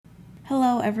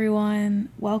Hello, everyone.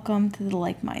 Welcome to The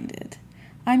Like-Minded.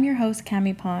 I'm your host,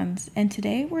 Cami Pons, and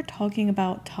today we're talking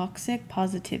about toxic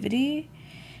positivity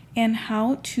and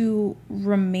how to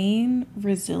remain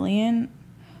resilient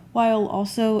while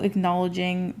also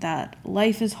acknowledging that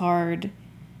life is hard,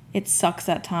 it sucks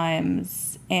at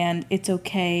times, and it's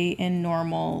okay and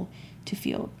normal to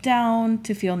feel down,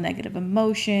 to feel negative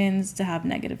emotions, to have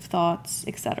negative thoughts,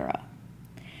 etc.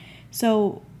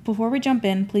 So, before we jump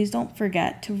in, please don't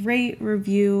forget to rate,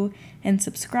 review, and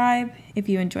subscribe if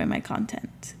you enjoy my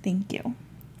content. Thank you.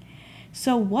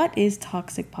 So, what is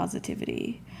toxic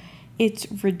positivity? It's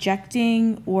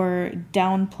rejecting or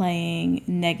downplaying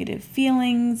negative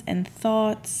feelings and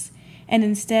thoughts, and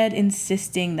instead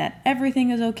insisting that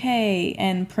everything is okay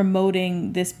and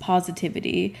promoting this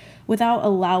positivity without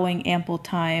allowing ample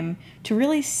time to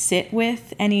really sit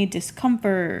with any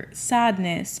discomfort,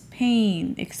 sadness,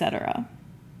 pain, etc.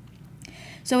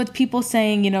 So it's people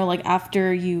saying,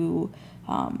 after you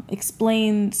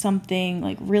explain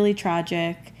something really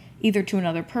tragic, either to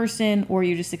another person or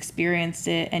you just experienced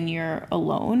it and you're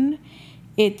alone,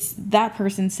 it's that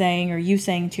person saying or you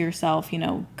saying to yourself,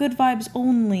 good vibes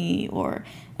only, or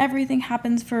everything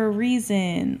happens for a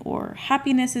reason, or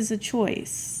happiness is a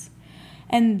choice.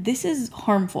 And this is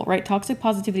harmful, right? Toxic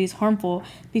positivity is harmful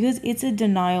because it's a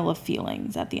denial of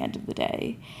feelings at the end of the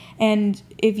day. And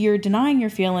if you're denying your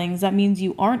feelings, that means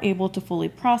you aren't able to fully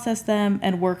process them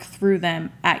and work through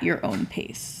them at your own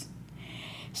pace.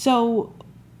 So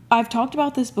I've talked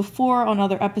about this before on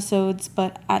other episodes,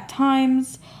 but at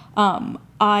times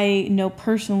I know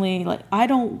personally, I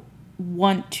don't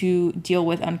want to deal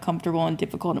with uncomfortable and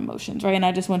difficult emotions, right? And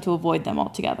I just want to avoid them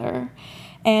altogether.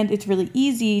 And it's really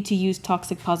easy to use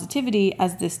toxic positivity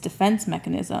as this defense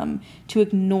mechanism to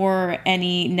ignore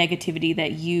any negativity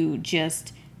that you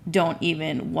just don't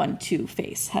even want to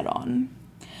face head on.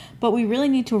 But we really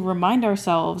need to remind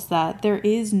ourselves that there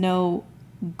is no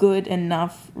good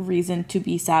enough reason to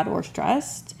be sad or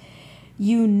stressed.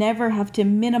 You never have to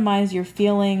minimize your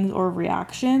feelings or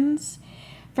reactions.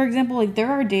 For example,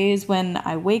 there are days when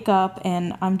I wake up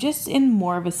and I'm just in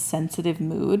more of a sensitive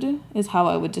mood, is how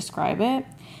I would describe it.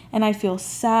 And I feel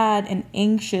sad and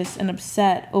anxious and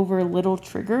upset over little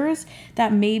triggers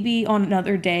that maybe on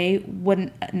another day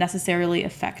wouldn't necessarily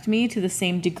affect me to the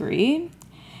same degree.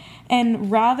 And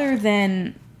rather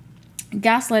than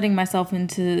gaslighting myself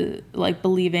into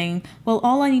believing, well,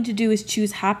 all I need to do is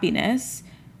choose happiness,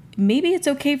 maybe it's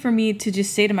okay for me to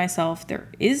just say to myself, there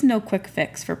is no quick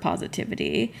fix for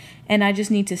positivity, and I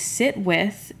just need to sit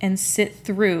with and sit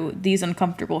through these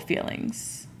uncomfortable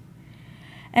feelings.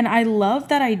 And I love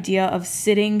that idea of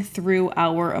sitting through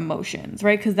our emotions,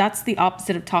 right? Because that's the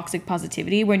opposite of toxic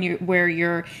positivity, where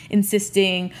you're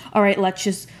insisting, all right, let's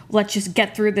just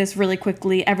get through this really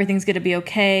quickly. Everything's going to be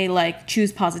okay.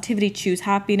 Choose positivity, choose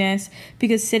happiness,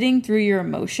 because sitting through your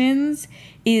emotions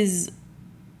is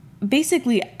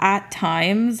basically at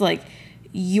times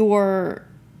you're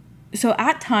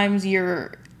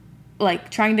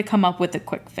trying to come up with a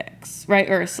quick fix, right?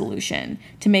 Or a solution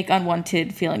to make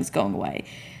unwanted feelings go away.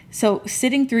 So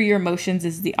sitting through your emotions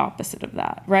is the opposite of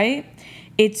that, right?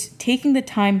 It's taking the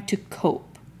time to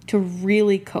cope, to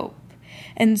really cope.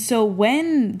 And so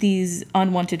when these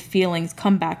unwanted feelings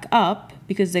come back up,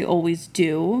 because they always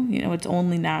do, it's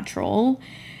only natural,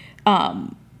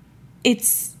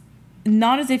 it's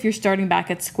not as if you're starting back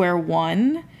at square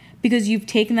one, because you've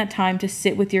taken that time to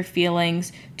sit with your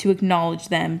feelings, to acknowledge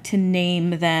them, to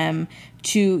name them,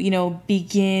 to,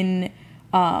 begin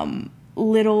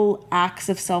little acts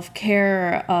of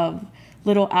self-care, of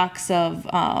little acts of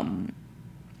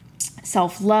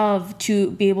self-love,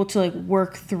 to be able to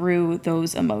work through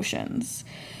those emotions.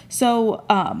 So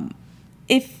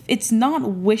if it's not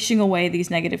wishing away these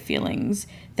negative feelings,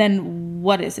 then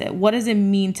what is it? What does it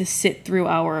mean to sit through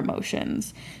our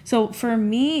emotions? So for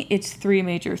me, it's three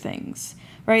major things,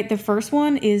 right? The first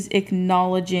one is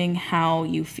acknowledging how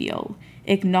you feel,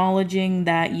 acknowledging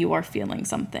that you are feeling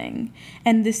something.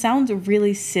 And this sounds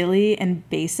really silly and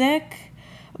basic,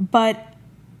 but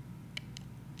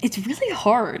it's really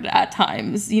hard at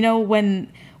times,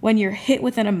 when you're hit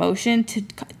with an emotion, to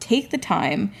take the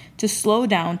time to slow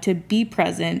down, to be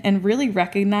present, and really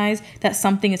recognize that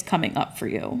something is coming up for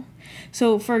you.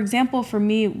 So, for example, for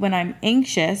me, when I'm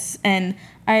anxious, and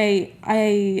I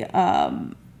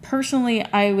personally,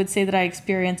 I would say that I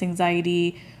experience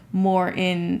anxiety more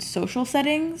in social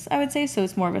settings, I would say. So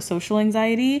it's more of a social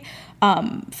anxiety.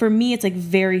 For me, it's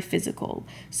very physical.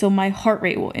 So my heart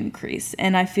rate will increase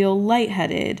and I feel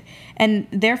lightheaded. And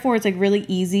therefore, it's really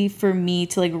easy for me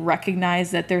to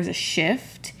recognize that there's a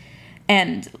shift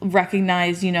and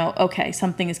recognize, okay,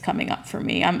 something is coming up for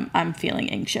me. I'm feeling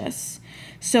anxious.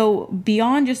 So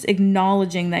beyond just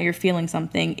acknowledging that you're feeling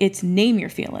something, it's name your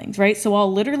feelings, right? So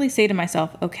I'll literally say to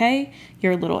myself, okay,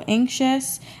 you're a little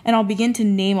anxious, and I'll begin to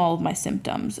name all of my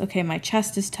symptoms. Okay, my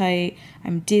chest is tight,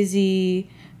 I'm dizzy,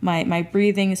 my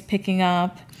breathing is picking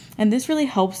up. And this really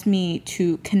helps me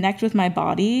to connect with my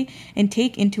body and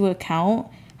take into account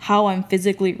how I'm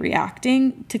physically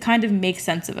reacting to kind of make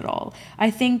sense of it all.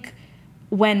 I think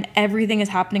when everything is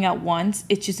happening at once,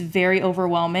 it's just very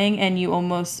overwhelming, and you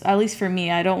almost, at least for me,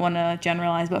 I don't want to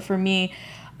generalize, but for me,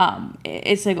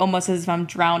 it's like almost as if I'm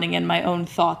drowning in my own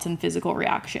thoughts and physical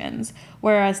reactions.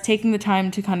 Whereas taking the time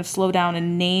to kind of slow down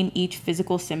and name each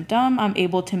physical symptom, I'm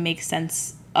able to make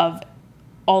sense of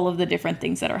all of the different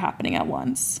things that are happening at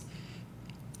once.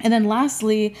 And then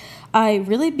lastly, I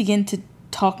really begin to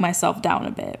talk myself down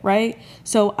a bit, right?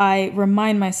 So I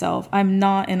remind myself I'm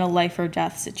not in a life or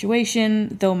death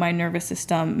situation, though my nervous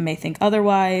system may think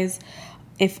otherwise.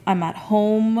 If I'm at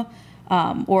home,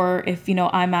 or if,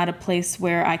 I'm at a place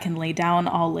where I can lay down,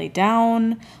 I'll lay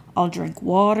down, I'll drink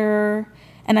water.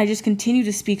 And I just continue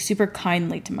to speak super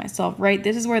kindly to myself, right?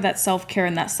 This is where that self-care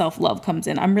and that self-love comes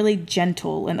in. I'm really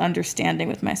gentle and understanding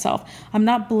with myself. I'm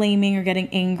not blaming or getting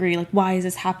angry, like, why is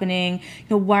this happening?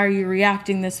 Why are you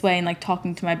reacting this way? And like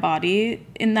talking to my body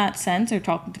in that sense, or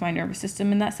talking to my nervous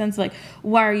system in that sense, like,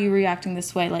 why are you reacting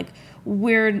this way?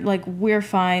 We're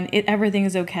fine. Everything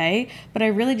is okay. But I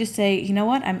really just say, you know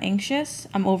what? I'm anxious.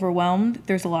 I'm overwhelmed.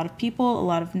 There's a lot of people, a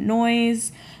lot of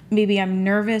noise. Maybe I'm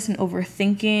nervous and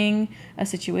overthinking a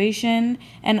situation.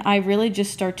 And I really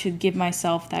just start to give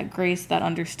myself that grace, that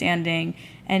understanding,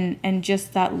 and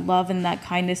just that love and that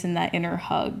kindness and that inner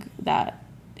hug that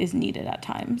is needed at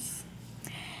times.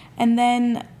 And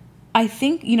then I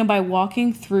think, by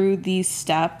walking through these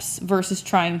steps versus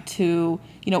trying to,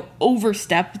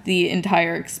 overstep the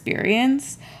entire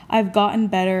experience, I've gotten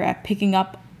better at picking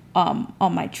up on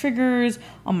my triggers,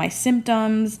 on my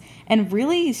symptoms, and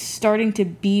really starting to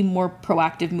be more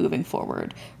proactive moving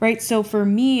forward, right? So for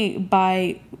me,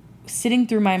 by sitting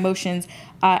through my emotions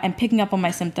and picking up on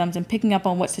my symptoms and picking up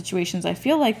on what situations I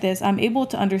feel like this, I'm able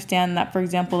to understand that, for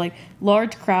example, like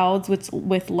large crowds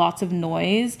with lots of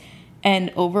noise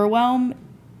and overwhelm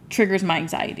triggers my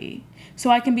anxiety. So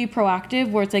I can be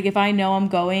proactive where it's like, if I know I'm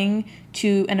going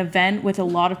to an event with a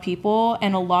lot of people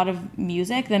and a lot of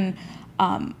music, then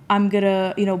I'm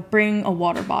gonna, bring a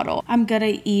water bottle. I'm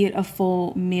gonna eat a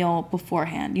full meal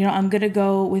beforehand. I'm gonna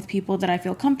go with people that I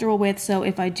feel comfortable with. So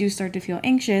if I do start to feel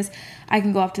anxious, I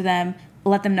can go up to them,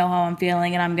 let them know how I'm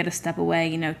feeling, and I'm gonna step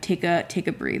away, take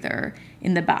a breather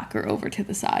in the back or over to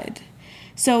the side.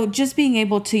 So just being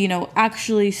able to,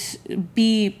 actually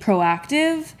be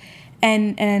proactive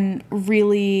and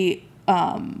really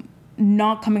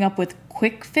not coming up with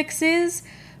quick fixes,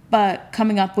 but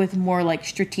coming up with more like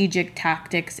strategic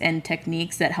tactics and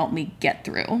techniques that help me get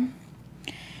through.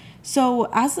 So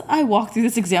as I walk through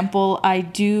this example, I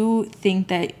do think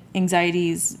that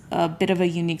anxiety is a bit of a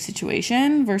unique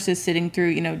situation versus sitting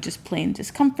through, just plain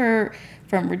discomfort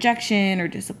from rejection or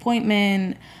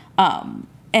disappointment.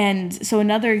 And so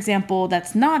another example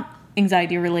that's not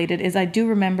anxiety related is I do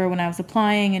remember when I was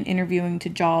applying and interviewing to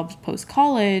jobs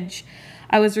post-college,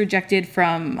 I was rejected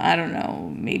from, I don't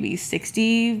know, maybe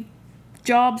 65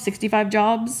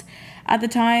 jobs at the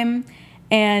time.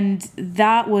 And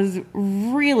that was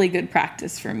really good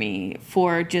practice for me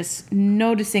for just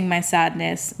noticing my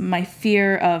sadness, my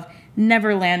fear of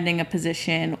never landing a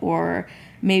position, or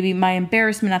maybe my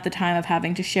embarrassment at the time of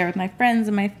having to share with my friends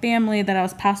and my family that I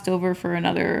was passed over for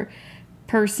another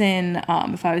person,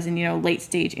 if I was in, late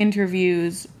stage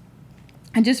interviews.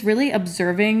 And just really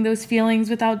observing those feelings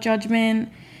without judgment.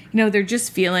 They're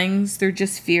just feelings, they're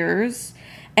just fears.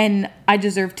 And I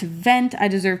deserve to vent, I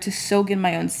deserve to soak in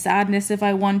my own sadness if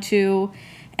I want to.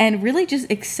 And really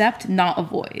just accept, not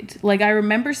avoid. Like, I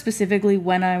remember specifically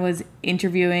when I was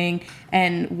interviewing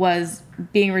and was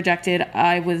being rejected,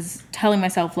 I was telling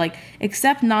myself, like,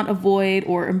 accept, not avoid,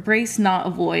 or embrace, not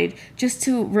avoid, just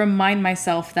to remind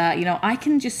myself that, I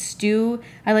can just stew.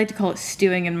 I like to call it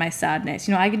stewing in my sadness.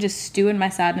 I can just stew in my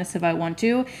sadness if I want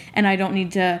to, and I don't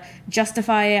need to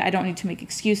justify it. I don't need to make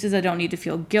excuses. I don't need to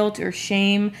feel guilt or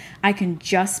shame. I can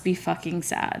just be fucking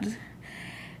sad.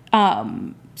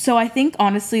 So I think,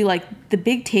 honestly, like, the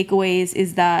big takeaways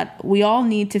is that we all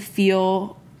need to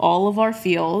feel all of our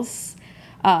feels.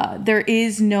 There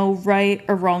is no right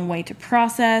or wrong way to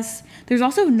process. There's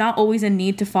also not always a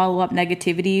need to follow up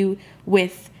negativity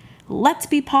with, let's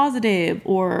be positive,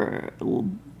 or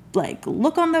like,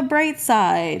 look on the bright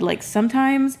side. Like,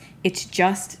 sometimes it's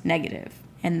just negative,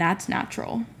 and that's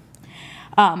natural.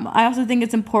 I also think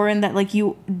it's important that like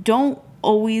you don't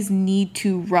always need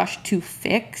to rush to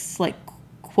fix, like,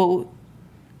 quote,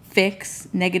 fix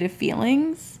negative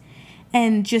feelings.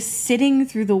 And just sitting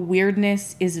through the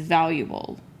weirdness is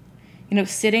valuable.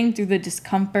 Sitting through the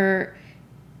discomfort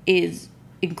is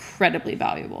incredibly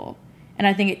valuable. And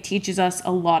I think it teaches us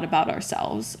a lot about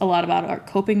ourselves, a lot about our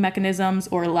coping mechanisms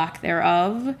or lack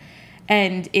thereof.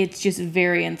 And it's just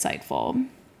very insightful.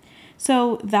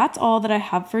 So that's all that I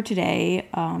have for today.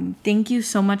 Thank you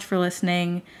so much for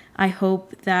listening. I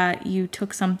hope that you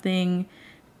took something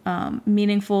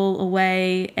meaningful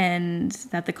away and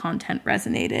that the content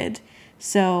resonated.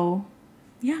 So,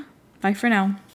 yeah, bye for now.